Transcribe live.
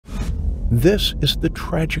This is the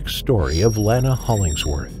tragic story of Lana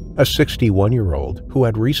Hollingsworth, a 61-year-old who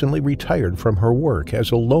had recently retired from her work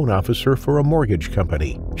as a loan officer for a mortgage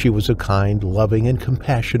company. She was a kind, loving, and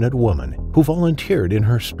compassionate woman who volunteered in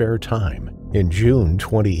her spare time. In June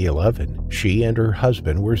 2011, she and her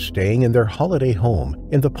husband were staying in their holiday home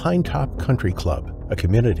in the Pinetop Country Club, a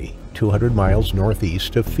community 200 miles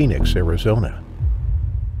northeast of Phoenix, Arizona.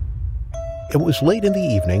 It was late in the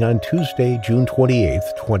evening on Tuesday, June 28,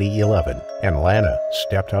 2011, and Lana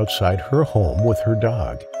stepped outside her home with her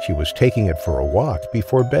dog. She was taking it for a walk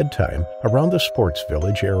before bedtime around the sports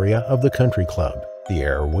village area of the country club. The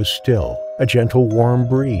air was still. A gentle, warm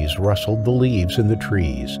breeze rustled the leaves in the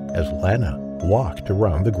trees as Lana walked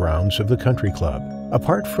around the grounds of the country club.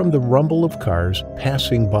 Apart from the rumble of cars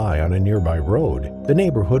passing by on a nearby road, the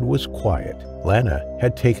neighborhood was quiet. Lana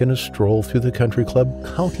had taken a stroll through the country club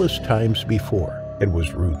countless times before. It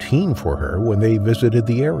was routine for her when they visited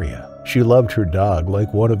the area. She loved her dog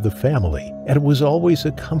like one of the family, and it was always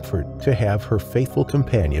a comfort to have her faithful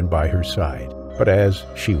companion by her side. But as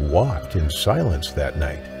she walked in silence that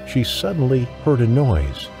night, she suddenly heard a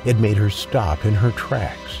noise. It made her stop in her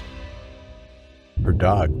tracks. Her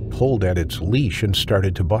dog pulled at its leash and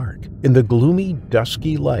started to bark. In the gloomy,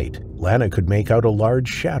 dusky light, Lana could make out a large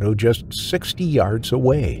shadow just 60 yards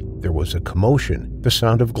away. There was a commotion, the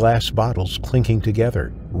sound of glass bottles clinking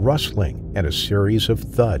together, rustling, and a series of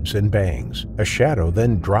thuds and bangs. A shadow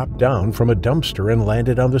then dropped down from a dumpster and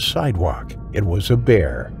landed on the sidewalk. It was a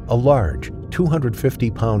bear, a large,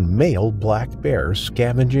 250-pound male black bear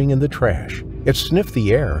scavenging in the trash. It sniffed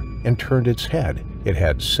the air and turned its head. It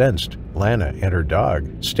had sensed Lana and her dog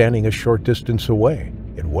standing a short distance away.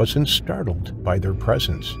 It wasn't startled by their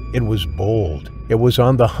presence. It was bold. It was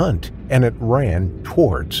on the hunt, and it ran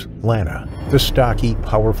towards Lana. The stocky,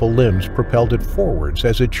 powerful limbs propelled it forwards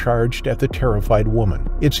as it charged at the terrified woman.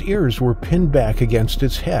 Its ears were pinned back against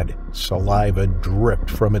its head. Saliva dripped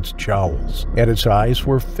from its jowls, and its eyes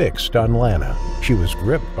were fixed on Lana. She was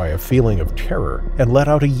gripped by a feeling of terror and let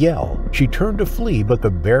out a yell. She turned to flee, but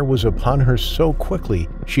the bear was upon her so quickly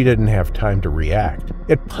she didn't have time to react.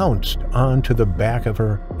 It pounced onto the back of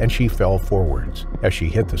her, and she fell forwards. As she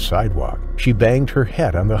hit the sidewalk, she banged her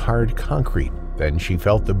head on the hard concrete. Then she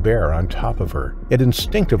felt the bear on top of her. It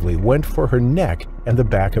instinctively went for her neck and the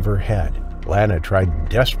back of her head. Lana tried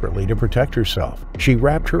desperately to protect herself. She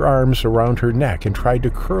wrapped her arms around her neck and tried to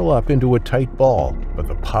curl up into a tight ball, but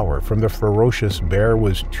the power from the ferocious bear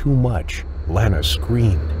was too much. Lana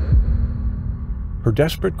screamed. Her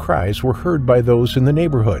desperate cries were heard by those in the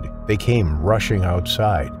neighborhood. They came rushing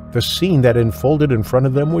outside. The scene that unfolded in front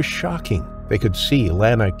of them was shocking. They could see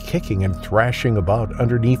Lana kicking and thrashing about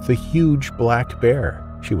underneath the huge black bear.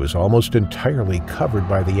 She was almost entirely covered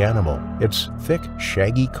by the animal, its thick,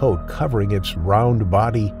 shaggy coat covering its round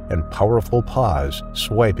body and powerful paws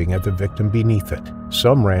swiping at the victim beneath it.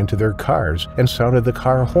 Some ran to their cars and sounded the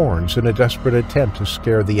car horns in a desperate attempt to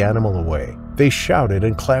scare the animal away. They shouted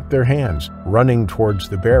and clapped their hands, running towards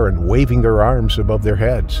the bear and waving their arms above their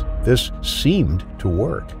heads. This seemed to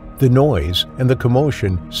work. The noise and the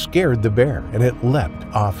commotion scared the bear, and it leapt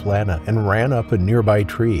off Lana and ran up a nearby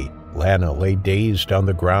tree. Lana lay dazed on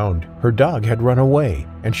the ground. Her dog had run away,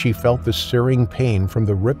 and she felt the searing pain from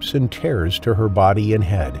the rips and tears to her body and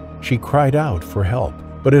head. She cried out for help,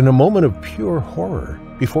 but in a moment of pure horror,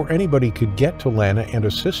 before anybody could get to Lana and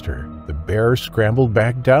assist her, the bear scrambled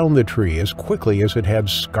back down the tree as quickly as it had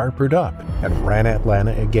scarpered up and ran at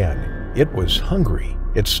Lana again. It was hungry.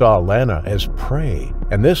 It saw Lana as prey,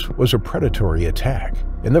 and this was a predatory attack.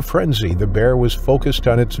 In the frenzy, the bear was focused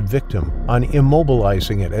on its victim, on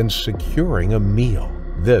immobilizing it and securing a meal.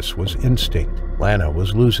 This was instinct. Lana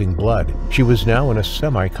was losing blood. She was now in a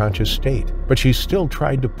semi-conscious state, but she still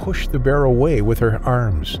tried to push the bear away with her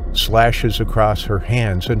arms. Slashes across her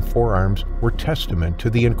hands and forearms were testament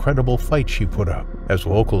to the incredible fight she put up. As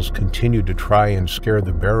locals continued to try and scare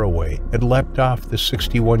the bear away, it leapt off the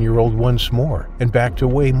 61-year-old once more and backed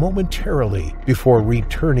away momentarily before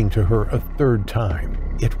returning to her a third time.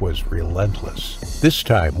 It was relentless. This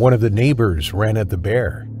time, one of the neighbors ran at the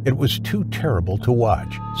bear. It was too terrible to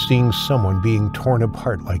watch, seeing someone being torn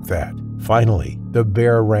apart like that. Finally, the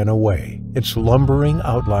bear ran away, its lumbering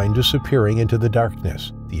outline disappearing into the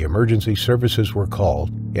darkness. The emergency services were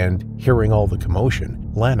called, and hearing all the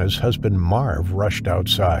commotion, Lana's husband Marv rushed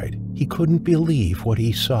outside. He couldn't believe what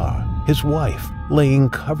he saw. His wife laying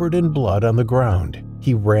covered in blood on the ground.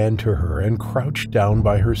 He ran to her and crouched down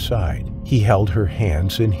by her side. He held her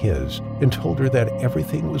hands in his and told her that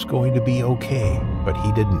everything was going to be okay, but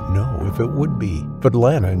he didn't know if it would be. But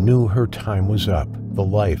Lana knew her time was up. The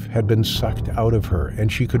life had been sucked out of her,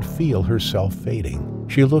 and she could feel herself fading.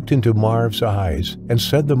 She looked into Marv's eyes and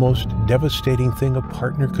said the most devastating thing a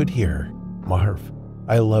partner could hear. "Marv,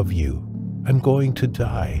 I love you. I'm going to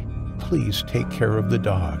die. Please take care of the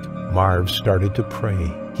dog." Marv started to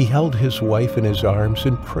pray. He held his wife in his arms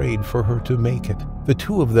and prayed for her to make it. The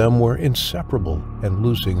two of them were inseparable, and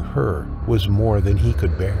losing her was more than he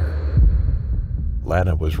could bear.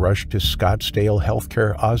 Lana was rushed to Scottsdale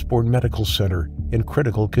Healthcare Osborne Medical Center in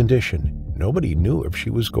critical condition. Nobody knew if she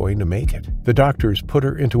was going to make it. The doctors put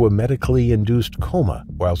her into a medically induced coma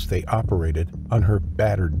whilst they operated on her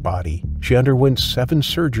battered body. She underwent 7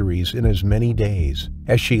 surgeries in as many days.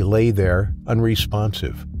 As she lay there,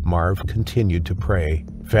 unresponsive, Marv continued to pray.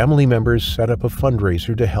 Family members set up a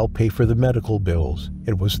fundraiser to help pay for the medical bills.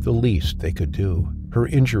 It was the least they could do. Her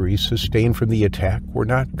injuries sustained from the attack were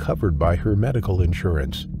not covered by her medical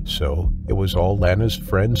insurance, so it was all Lana's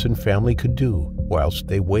friends and family could do whilst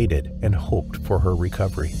they waited and hoped for her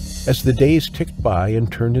recovery. As the days ticked by and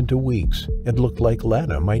turned into weeks, it looked like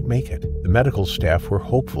Lana might make it. The medical staff were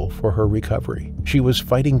hopeful for her recovery. She was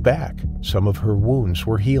fighting back. Some of her wounds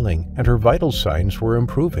were healing, and her vital signs were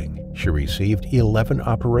improving. She received 11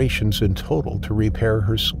 operations in total to repair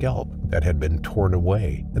her scalp that had been torn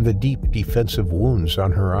away and the deep defensive wounds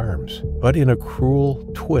on her arms. But in a cruel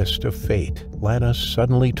twist of fate, Lana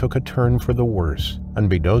suddenly took a turn for the worse.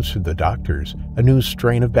 Unbeknownst to the doctors, a new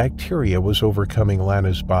strain of bacteria was overcoming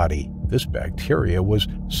Lana's body. This bacteria was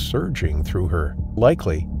surging through her,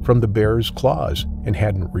 likely from the bear's claws, and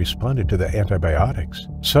hadn't responded to the antibiotics.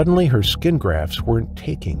 Suddenly, her skin grafts weren't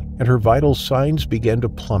taking, and her vital signs began to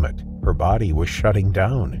plummet. Her body was shutting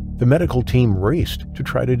down. The medical team raced to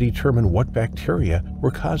try to determine what bacteria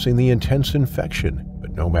were causing the intense infection,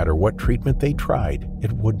 but no matter what treatment they tried,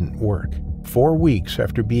 it wouldn't work. 4 weeks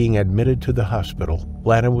after being admitted to the hospital,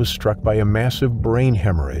 Lana was struck by a massive brain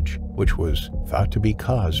hemorrhage, which was thought to be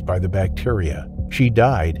caused by the bacteria. She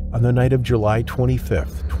died on the night of July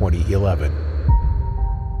 25, 2011.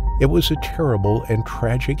 It was a terrible and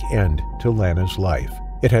tragic end to Lana's life.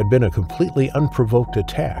 It had been a completely unprovoked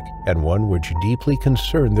attack, and one which deeply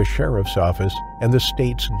concerned the sheriff's office and the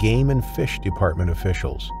state's game and fish department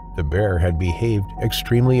officials. The bear had behaved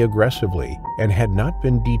extremely aggressively and had not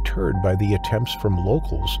been deterred by the attempts from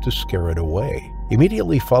locals to scare it away.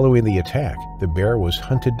 Immediately following the attack, the bear was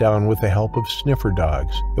hunted down with the help of sniffer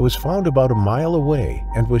dogs. It was found about a mile away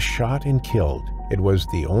and was shot and killed. It was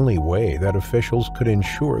the only way that officials could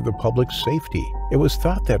ensure the public's safety. It was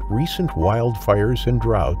thought that recent wildfires and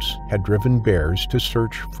droughts had driven bears to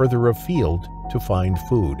search further afield to find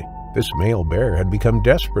food. This male bear had become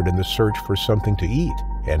desperate in the search for something to eat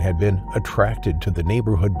and had been attracted to the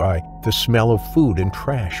neighborhood by the smell of food and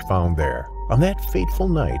trash found there. On that fateful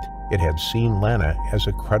night, it had seen Lana as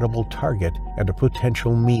a credible target and a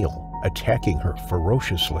potential meal, attacking her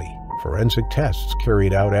ferociously. Forensic tests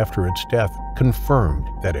carried out after its death confirmed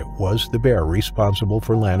that it was the bear responsible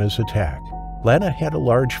for Lana's attack. Lana had a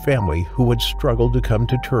large family who had struggled to come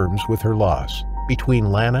to terms with her loss.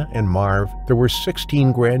 Between Lana and Marv, there were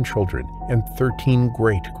 16 grandchildren and 13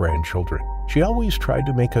 great-grandchildren. She always tried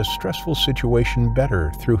to make a stressful situation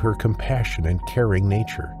better through her compassion and caring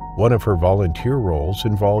nature. One of her volunteer roles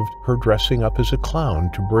involved her dressing up as a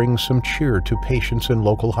clown to bring some cheer to patients in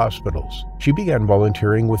local hospitals. She began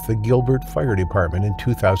volunteering with the Gilbert Fire Department in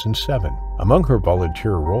 2007. Among her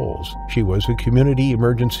volunteer roles, she was a community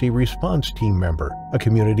emergency response team member, a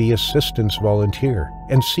community assistance volunteer,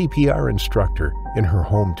 and CPR instructor in her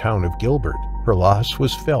hometown of Gilbert. Her loss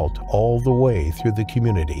was felt all the way through the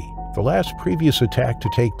community. The last previous attack to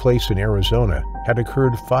take place in Arizona had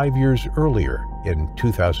occurred 5 years earlier, in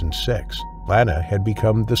 2006. Lana had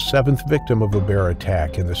become the 7th victim of a bear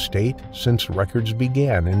attack in the state since records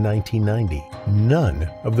began in 1990. None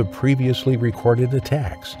of the previously recorded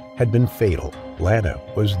attacks had been fatal. Lana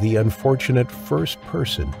was the unfortunate first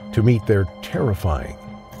person to meet their terrifying,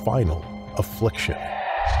 final affliction.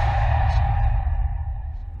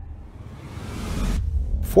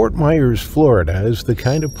 Fort Myers, Florida is the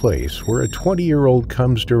kind of place where a 20-year-old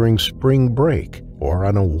comes during spring break or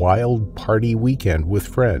on a wild party weekend with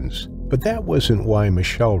friends. But that wasn't why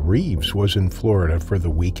Michelle Reeves was in Florida for the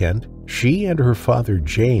weekend. She and her father,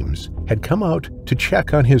 James, had come out to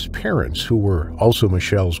check on his parents, who were also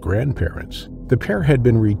Michelle's grandparents. The pair had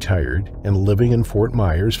been retired and living in Fort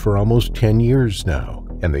Myers for almost 10 years now,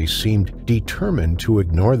 and they seemed determined to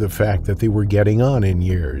ignore the fact that they were getting on in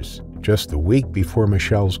years. just the week before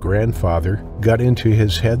Michelle's grandfather got into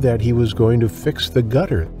his head that he was going to fix the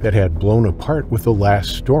gutter that had blown apart with the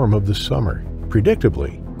last storm of the summer.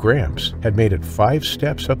 Predictably, Gramps had made it 5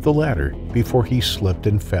 steps up the ladder before he slipped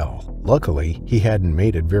and fell. Luckily, he hadn't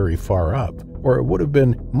made it very far up, or it would have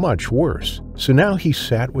been much worse. So now he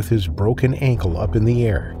sat with his broken ankle up in the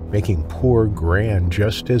air, making poor Gran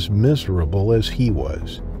just as miserable as he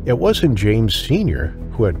was. It wasn't James Sr.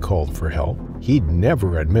 who had called for help. He'd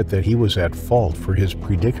never admit that he was at fault for his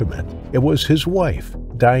predicament. It was his wife,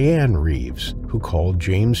 Diane Reeves, who called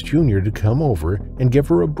James Jr. to come over and give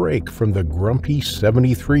her a break from the grumpy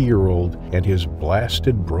 73-year-old and his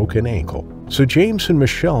blasted broken ankle. So James and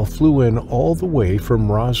Michelle flew in all the way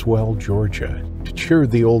from Roswell, Georgia, to cheer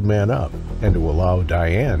the old man up and to allow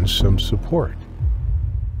Diane some support.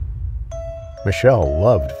 Michelle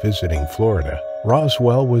loved visiting Florida.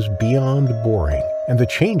 Roswell was beyond boring, and the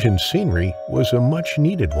change in scenery was a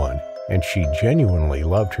much-needed one, and she genuinely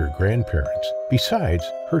loved her grandparents. Besides,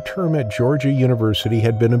 her term at Georgia University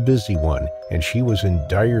had been a busy one, and she was in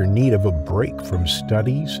dire need of a break from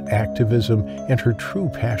studies, activism, and her true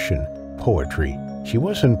passion, poetry. She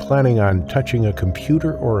wasn't planning on touching a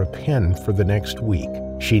computer or a pen for the next week.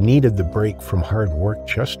 She needed the break from hard work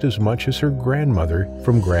just as much as her grandmother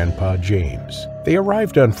from Grandpa James. They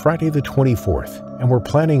arrived on Friday the 24th and were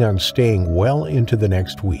planning on staying well into the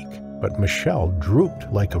next week, but Michelle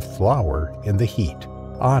drooped like a flower in the heat.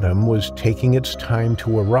 Autumn was taking its time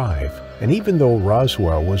to arrive, and even though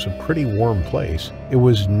Roswell was a pretty warm place, it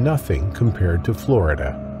was nothing compared to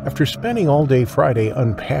Florida. After spending all day Friday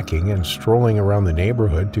unpacking and strolling around the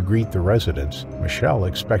neighborhood to greet the residents, Michelle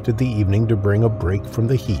expected the evening to bring a break from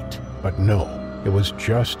the heat. But no, it was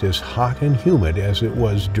just as hot and humid as it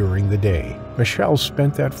was during the day. Michelle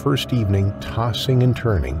spent that first evening tossing and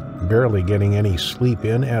turning, barely getting any sleep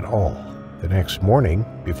in at all. The next morning,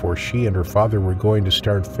 before she and her father were going to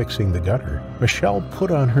start fixing the gutter, Michelle put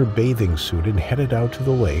on her bathing suit and headed out to the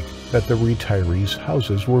lake that the retirees'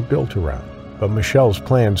 houses were built around. But Michelle's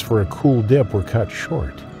plans for a cool dip were cut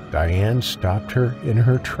short. Diane stopped her in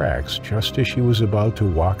her tracks just as she was about to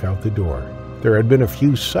walk out the door. There had been a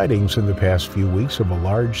few sightings in the past few weeks of a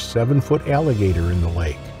large 7-foot alligator in the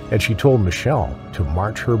lake, and she told Michelle to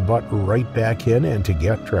march her butt right back in and to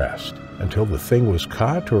get dressed. Until the thing was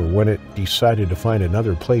caught or when it decided to find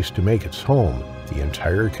another place to make its home, the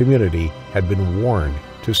entire community had been warned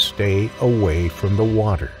to stay away from the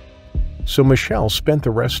water. So Michelle spent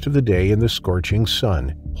the rest of the day in the scorching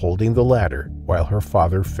sun, holding the ladder while her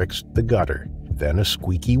father fixed the gutter, then a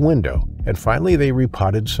squeaky window, and finally they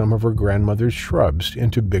repotted some of her grandmother's shrubs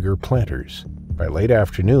into bigger planters. By late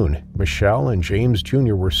afternoon, Michelle and James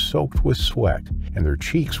Jr. were soaked with sweat, and their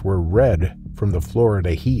cheeks were red from the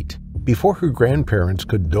Florida heat. Before her grandparents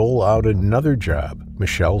could dole out another job,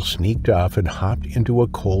 Michelle sneaked off and hopped into a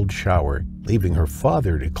cold shower, leaving her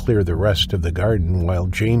father to clear the rest of the garden while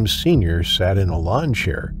James Sr. sat in a lawn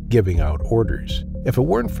chair, giving out orders. If it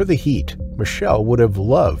weren't for the heat, Michelle would have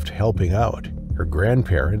loved helping out. Her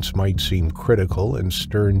grandparents might seem critical and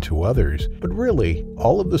stern to others, but really,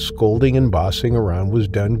 all of the scolding and bossing around was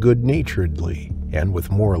done good-naturedly, and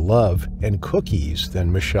with more love and cookies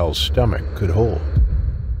than Michelle's stomach could hold.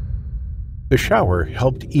 The shower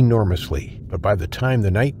helped enormously, but by the time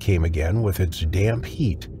the night came again with its damp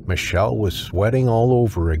heat, Michelle was sweating all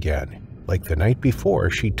over again. Like the night before,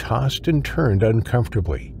 she tossed and turned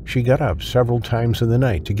uncomfortably. She got up several times in the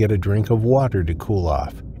night to get a drink of water to cool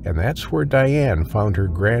off, and that's where Diane found her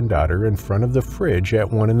granddaughter in front of the fridge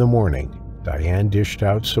at 1 in the morning. Diane dished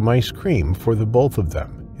out some ice cream for the both of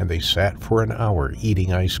them, and they sat for an hour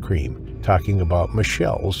eating ice cream, talking about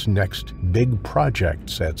Michelle's next big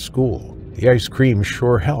projects at school. The ice cream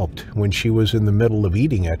sure helped when she was in the middle of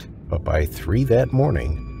eating it, but by 3 that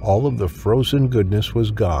morning, all of the frozen goodness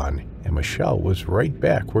was gone, and Michelle was right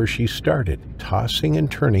back where she started, tossing and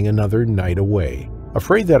turning another night away.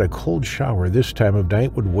 Afraid that a cold shower this time of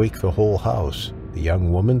night would wake the whole house, the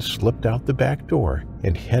young woman slipped out the back door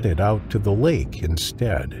and headed out to the lake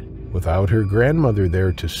instead. Without her grandmother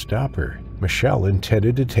there to stop her, Michelle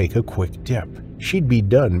intended to take a quick dip. She'd be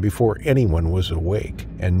done before anyone was awake,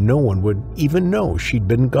 and no one would even know she'd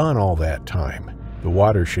been gone all that time. The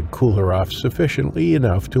water should cool her off sufficiently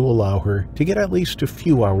enough to allow her to get at least a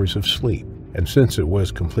few hours of sleep. And since it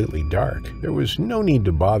was completely dark, there was no need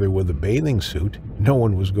to bother with a bathing suit. No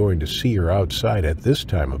one was going to see her outside at this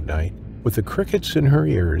time of night. With the crickets in her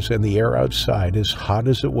ears and the air outside as hot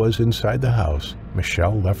as it was inside the house,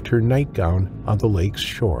 Michelle left her nightgown on the lake's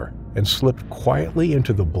shore and slipped quietly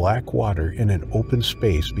into the black water in an open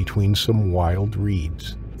space between some wild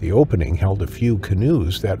reeds. The opening held a few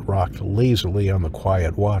canoes that rocked lazily on the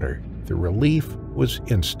quiet water. The relief was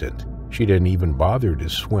instant. She didn't even bother to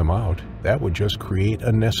swim out. That would just create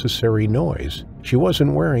unnecessary noise. She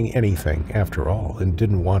wasn't wearing anything, after all, and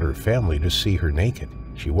didn't want her family to see her naked.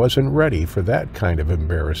 She wasn't ready for that kind of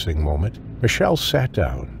embarrassing moment. Michelle sat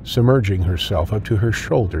down, submerging herself up to her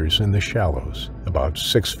shoulders in the shallows. About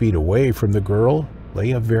 6 feet away from the girl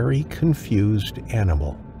lay a very confused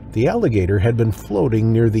animal. The alligator had been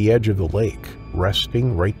floating near the edge of the lake,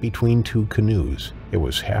 resting right between two canoes. It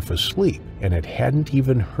was half asleep, and it hadn't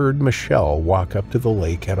even heard Michelle walk up to the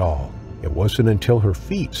lake at all. It wasn't until her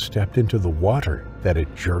feet stepped into the water that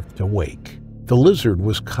it jerked awake. The lizard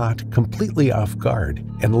was caught completely off guard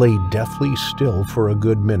and lay deathly still for a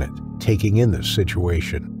good minute, taking in the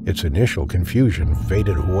situation. Its initial confusion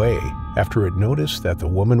faded away after it noticed that the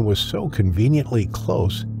woman was so conveniently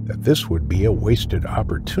close that this would be a wasted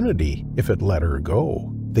opportunity if it let her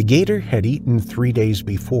go. The gator had eaten 3 days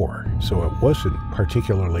before, so it wasn't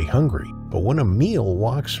particularly hungry. But when a meal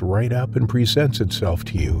walks right up and presents itself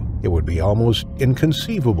to you, it would be almost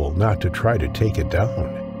inconceivable not to try to take it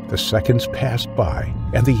down. The seconds passed by,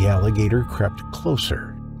 and the alligator crept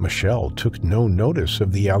closer. Michelle took no notice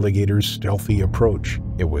of the alligator's stealthy approach.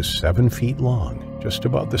 It was 7 feet long, just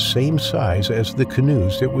about the same size as the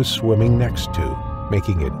canoes it was swimming next to,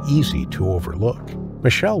 making it easy to overlook.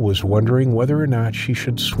 Michelle was wondering whether or not she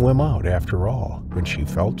should swim out after all, when she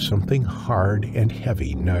felt something hard and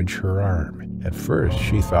heavy nudge her arm. At first,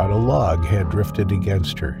 she thought a log had drifted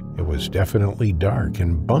against her. It was definitely dark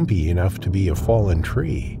and bumpy enough to be a fallen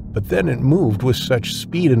tree. But then it moved with such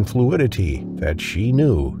speed and fluidity that she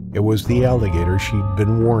knew it was the alligator she'd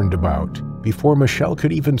been warned about. Before Michelle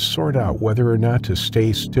could even sort out whether or not to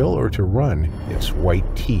stay still or to run, its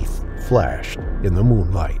white teeth flashed in the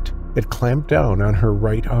moonlight. It clamped down on her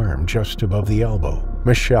right arm just above the elbow.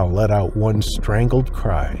 Michelle let out one strangled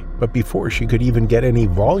cry, but before she could even get any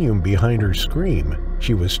volume behind her scream,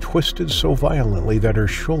 she was twisted so violently that her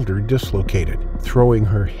shoulder dislocated, throwing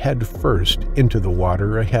her head first into the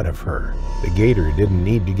water ahead of her. The gator didn't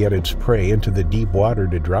need to get its prey into the deep water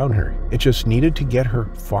to drown her. It just needed to get her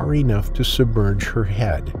far enough to submerge her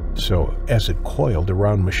head. So, as it coiled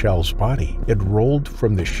around Michelle's body, it rolled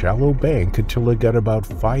from the shallow bank until it got about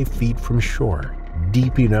 5 feet from shore,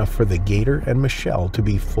 deep enough for the gator and Michelle to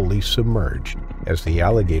be fully submerged. As the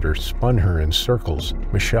alligator spun her in circles,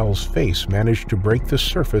 Michelle's face managed to break the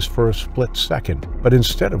surface for a split second, but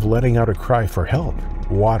instead of letting out a cry for help,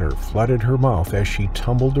 water flooded her mouth as she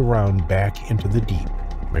tumbled around back into the deep.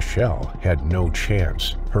 Michelle had no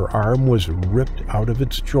chance. Her arm was ripped out of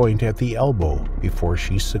its joint at the elbow before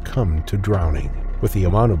she succumbed to drowning. With the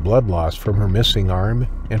amount of blood loss from her missing arm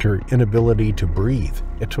and her inability to breathe,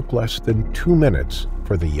 it took less than 2 minutes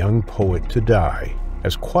for the young poet to die.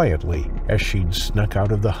 As quietly as she'd snuck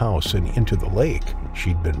out of the house and into the lake,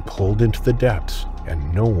 she'd been pulled into the depths,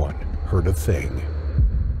 and no one heard a thing.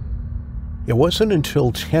 It wasn't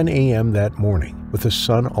until 10 a.m. that morning, with the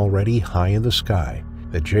sun already high in the sky,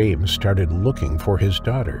 that James started looking for his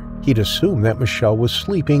daughter. He'd assumed that Michelle was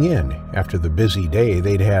sleeping in after the busy day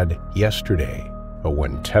they'd had yesterday. But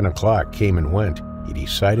when 10 o'clock came and went, he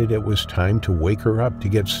decided it was time to wake her up to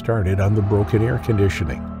get started on the broken air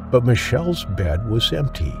conditioning. But Michelle's bed was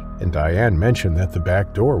empty, and Diane mentioned that the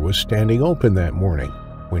back door was standing open that morning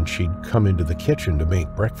when she'd come into the kitchen to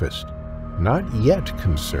make breakfast. Not yet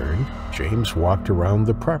concerned, James walked around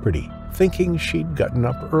the property, thinking she'd gotten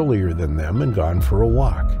up earlier than them and gone for a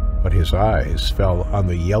walk. But his eyes fell on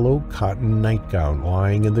the yellow cotton nightgown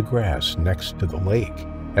lying in the grass next to the lake.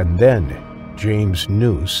 And then James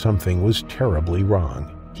knew something was terribly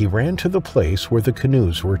wrong. He ran to the place where the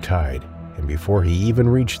canoes were tied, and before he even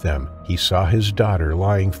reached them, he saw his daughter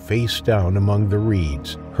lying face down among the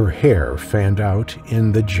reeds, her hair fanned out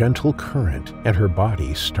in the gentle current, and her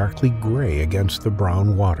body starkly gray against the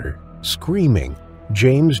brown water. Screaming,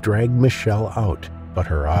 James dragged Michelle out, but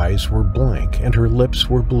her eyes were blank and her lips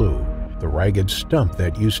were blue. The ragged stump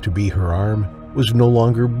that used to be her arm was no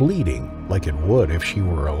longer bleeding like it would if she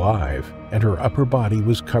were alive, and her upper body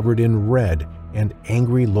was covered in red and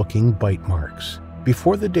angry-looking bite marks.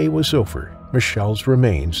 Before the day was over, Michelle's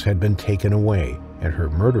remains had been taken away, and her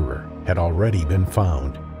murderer had already been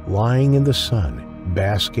found, lying in the sun,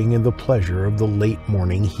 basking in the pleasure of the late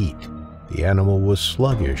morning heat. The animal was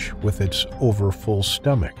sluggish with its overfull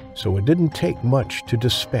stomach, so it didn't take much to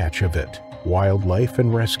dispatch of it. Wildlife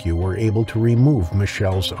and rescue were able to remove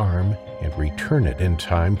Michelle's arm and return it in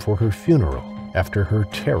time for her funeral after her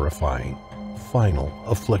terrifying final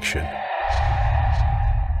affliction.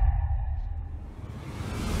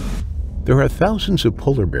 There are thousands of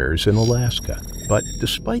polar bears in Alaska, but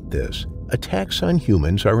despite this, attacks on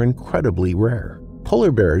humans are incredibly rare.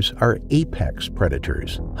 Polar bears are apex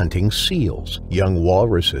predators, hunting seals, young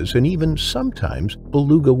walruses, and even sometimes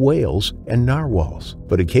beluga whales and narwhals.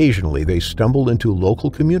 But occasionally they stumble into local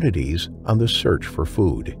communities on the search for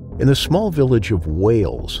food. In the small village of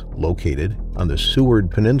Wales, located on the Seward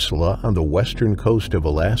Peninsula on the western coast of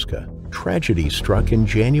Alaska, tragedy struck in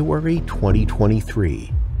January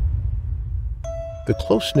 2023. The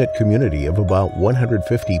close-knit community of about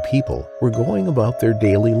 150 people were going about their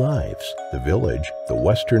daily lives. The village, the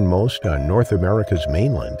westernmost on North America's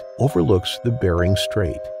mainland, overlooks the Bering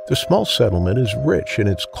Strait. The small settlement is rich in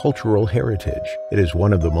its cultural heritage. It is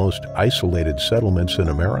one of the most isolated settlements in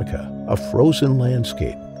America, a frozen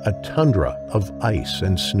landscape, a tundra of ice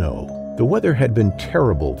and snow. The weather had been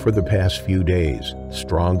terrible for the past few days.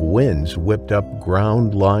 Strong winds whipped up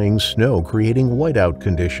ground-lying snow, creating whiteout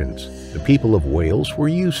conditions. The people of Wales were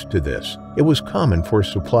used to this. It was common for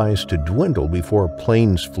supplies to dwindle before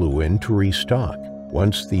planes flew in to restock.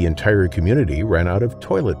 Once the entire community ran out of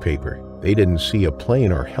toilet paper, they didn't see a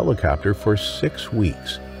plane or helicopter for 6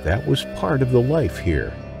 weeks. That was part of the life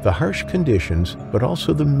here. The harsh conditions, but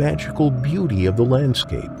also the magical beauty of the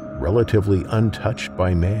landscape, relatively untouched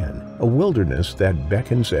by man, a wilderness that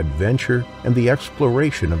beckons adventure and the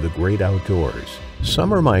exploration of the great outdoors.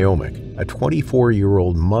 Summer Myomick, a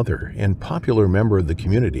 24-year-old mother and popular member of the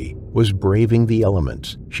community, was braving the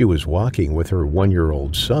elements. She was walking with her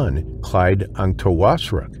 1-year-old son, Clyde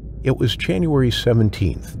Angtawasruk. It was January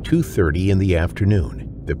 17th, 2:30 in the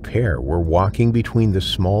afternoon. The pair were walking between the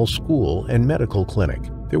small school and medical clinic.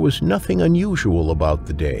 There was nothing unusual about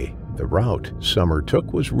the day. The route Summer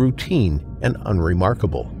took was routine and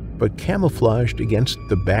unremarkable, but camouflaged against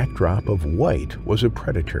the backdrop of white was a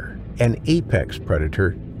predator, an apex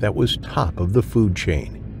predator that was top of the food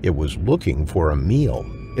chain. It was looking for a meal.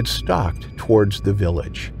 It stalked towards the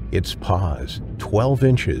village, its paws, 12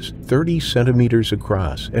 inches, 30 centimeters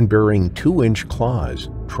across, and bearing 2-inch claws,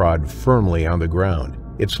 trod firmly on the ground.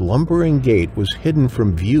 Its lumbering gait was hidden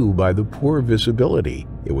from view by the poor visibility.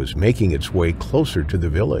 It was making its way closer to the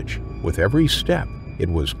village. With every step, it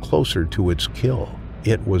was closer to its kill.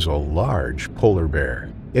 It was a large polar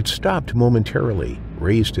bear. It stopped momentarily,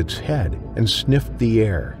 raised its head, and sniffed the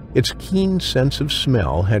air. Its keen sense of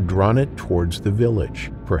smell had drawn it towards the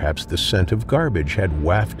village. Perhaps the scent of garbage had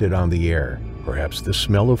wafted on the air. Perhaps the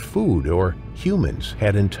smell of food or humans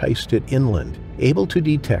had enticed it inland. Able to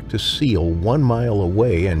detect a seal 1 mile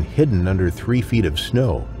away and hidden under 3 feet of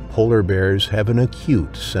snow, polar bears have an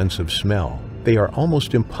acute sense of smell. They are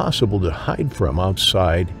almost impossible to hide from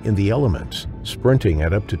outside in the elements. Sprinting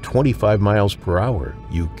at up to 25 miles per hour,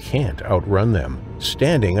 you can't outrun them.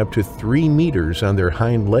 Standing up to 3 meters on their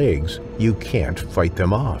hind legs, you can't fight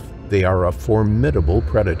them off. They are a formidable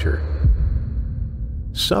predator.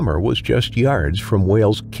 Summer was just yards from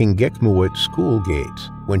Wales' Kingikmewit school gates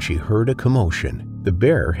when she heard a commotion. The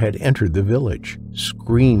bear had entered the village.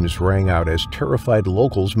 Screams rang out as terrified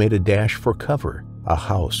locals made a dash for cover. A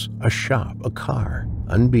house, a shop, a car.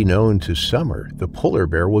 Unbeknown to Summer, the polar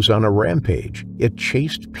bear was on a rampage. It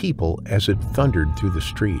chased people as it thundered through the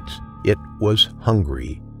streets. It was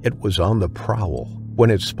hungry. It was on the prowl.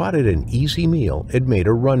 When it spotted an easy meal, it made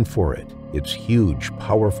a run for it, its huge,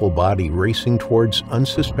 powerful body racing towards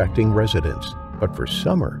unsuspecting residents. But for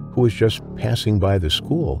Summer, who was just passing by the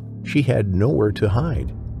school, she had nowhere to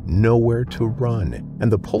hide, nowhere to run,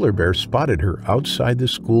 and the polar bear spotted her outside the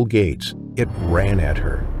school gates. It ran at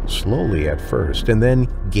her, slowly at first, and then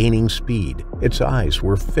gaining speed. Its eyes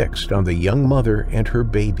were fixed on the young mother and her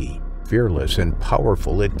baby. Fearless and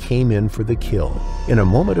powerful, it came in for the kill. In a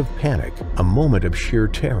moment of panic, a moment of sheer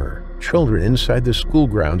terror, children inside the school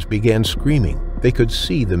grounds began screaming. They could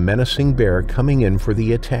see the menacing bear coming in for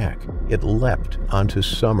the attack. It leapt onto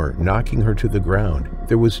Summer, knocking her to the ground.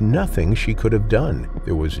 There was nothing she could have done.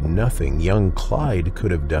 There was nothing young Clyde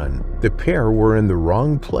could have done. The pair were in the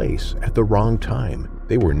wrong place at the wrong time.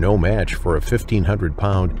 They were no match for a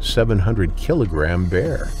 1,500-pound, 700-kilogram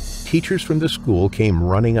bear. Teachers from the school came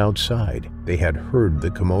running outside. They had heard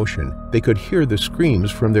the commotion. They could hear the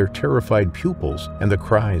screams from their terrified pupils and the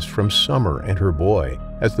cries from Summer and her boy.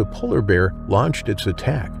 As the polar bear launched its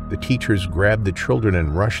attack, the teachers grabbed the children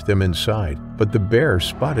and rushed them inside. But the bear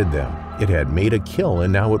spotted them. It had made a kill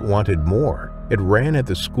and now it wanted more. It ran at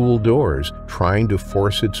the school doors, trying to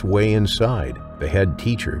force its way inside. The head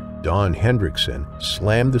teacher, Dawn Hendrickson,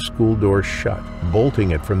 slammed the school door shut,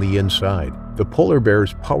 bolting it from the inside. The polar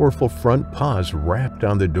bear's powerful front paws rapped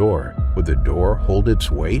on the door. Would the door hold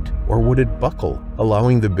its weight, or would it buckle,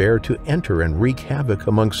 allowing the bear to enter and wreak havoc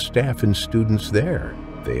amongst staff and students there?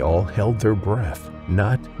 They all held their breath,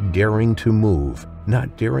 not daring to move,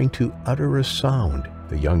 not daring to utter a sound.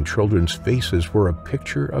 The young children's faces were a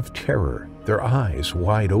picture of terror, their eyes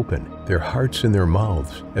wide open, their hearts in their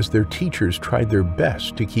mouths, as their teachers tried their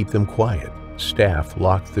best to keep them quiet. Staff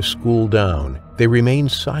locked the school down. They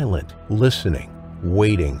remained silent, listening,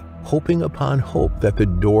 waiting, hoping upon hope that the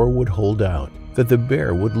door would hold out, that the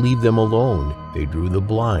bear would leave them alone. They drew the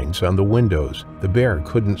blinds on the windows. The bear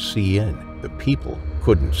couldn't see in. The people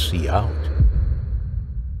couldn't see out.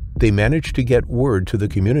 They managed to get word to the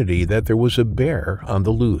community that there was a bear on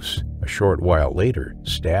the loose. A short while later,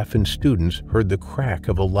 staff and students heard the crack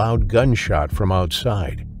of a loud gunshot from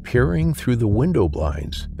outside. Peering through the window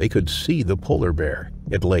blinds, they could see the polar bear.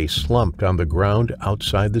 It lay slumped on the ground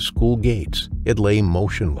outside the school gates. It lay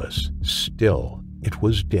motionless, still. It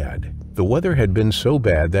was dead. The weather had been so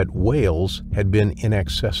bad that Wales had been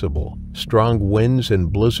inaccessible. Strong winds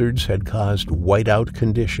and blizzards had caused whiteout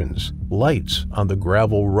conditions. Lights on the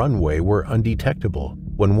gravel runway were undetectable.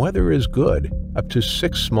 When weather is good, up to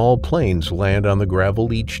 6 small planes land on the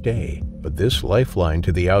gravel each day. But this lifeline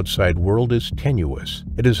to the outside world is tenuous.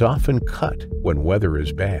 It is often cut when weather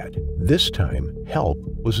is bad. This time, help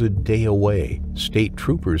was a day away. State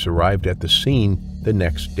troopers arrived at the scene the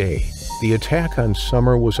next day. The attack on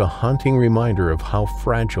Summer was a haunting reminder of how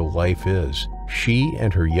fragile life is. She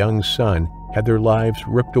and her young son had their lives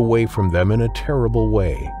ripped away from them in a terrible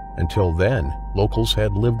way. Until then, locals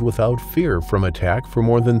had lived without fear from attack for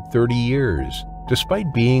more than 30 years.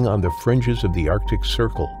 Despite being on the fringes of the Arctic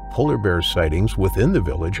Circle, polar bear sightings within the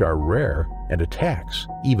village are rare, and attacks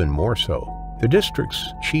even more so. The district's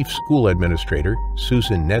chief school administrator,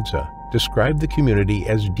 Susan Nedza, described the community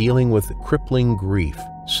as dealing with crippling grief.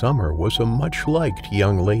 Summer was a much-liked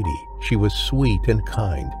young lady. She was sweet and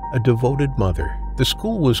kind, a devoted mother. The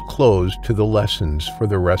school was closed to the lessons for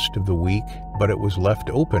the rest of the week, but it was left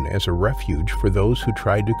open as a refuge for those who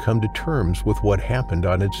tried to come to terms with what happened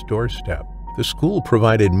on its doorstep. The school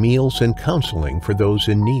provided meals and counseling for those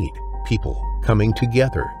in need, people coming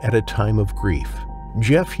together at a time of grief.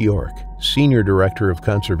 Jeff York, Senior Director of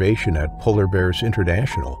Conservation at Polar Bears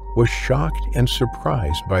International, was shocked and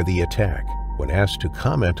surprised by the attack. When asked to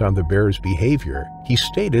comment on the bear's behavior, he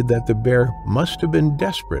stated that the bear must have been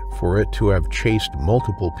desperate for it to have chased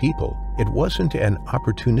multiple people. It wasn't an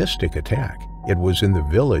opportunistic attack. It was in the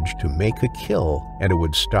village to make a kill, and it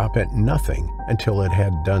would stop at nothing until it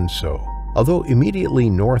had done so. Although immediately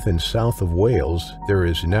north and south of Wales, there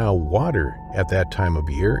is now water at that time of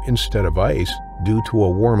year instead of ice due to a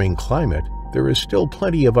warming climate, there is still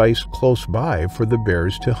plenty of ice close by for the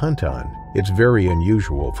bears to hunt on. It's very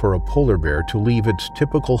unusual for a polar bear to leave its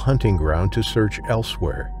typical hunting ground to search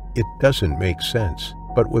elsewhere. It doesn't make sense.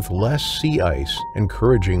 But with less sea ice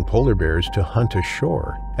encouraging polar bears to hunt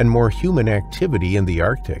ashore and more human activity in the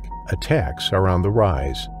Arctic, attacks are on the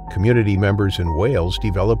rise. Community members in Wales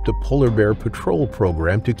developed a polar bear patrol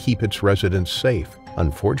program to keep its residents safe.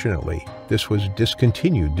 Unfortunately, this was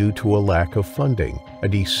discontinued due to a lack of funding, a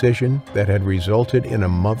decision that had resulted in a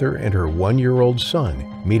mother and her 1-year-old son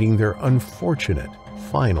meeting their unfortunate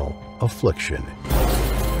final affliction.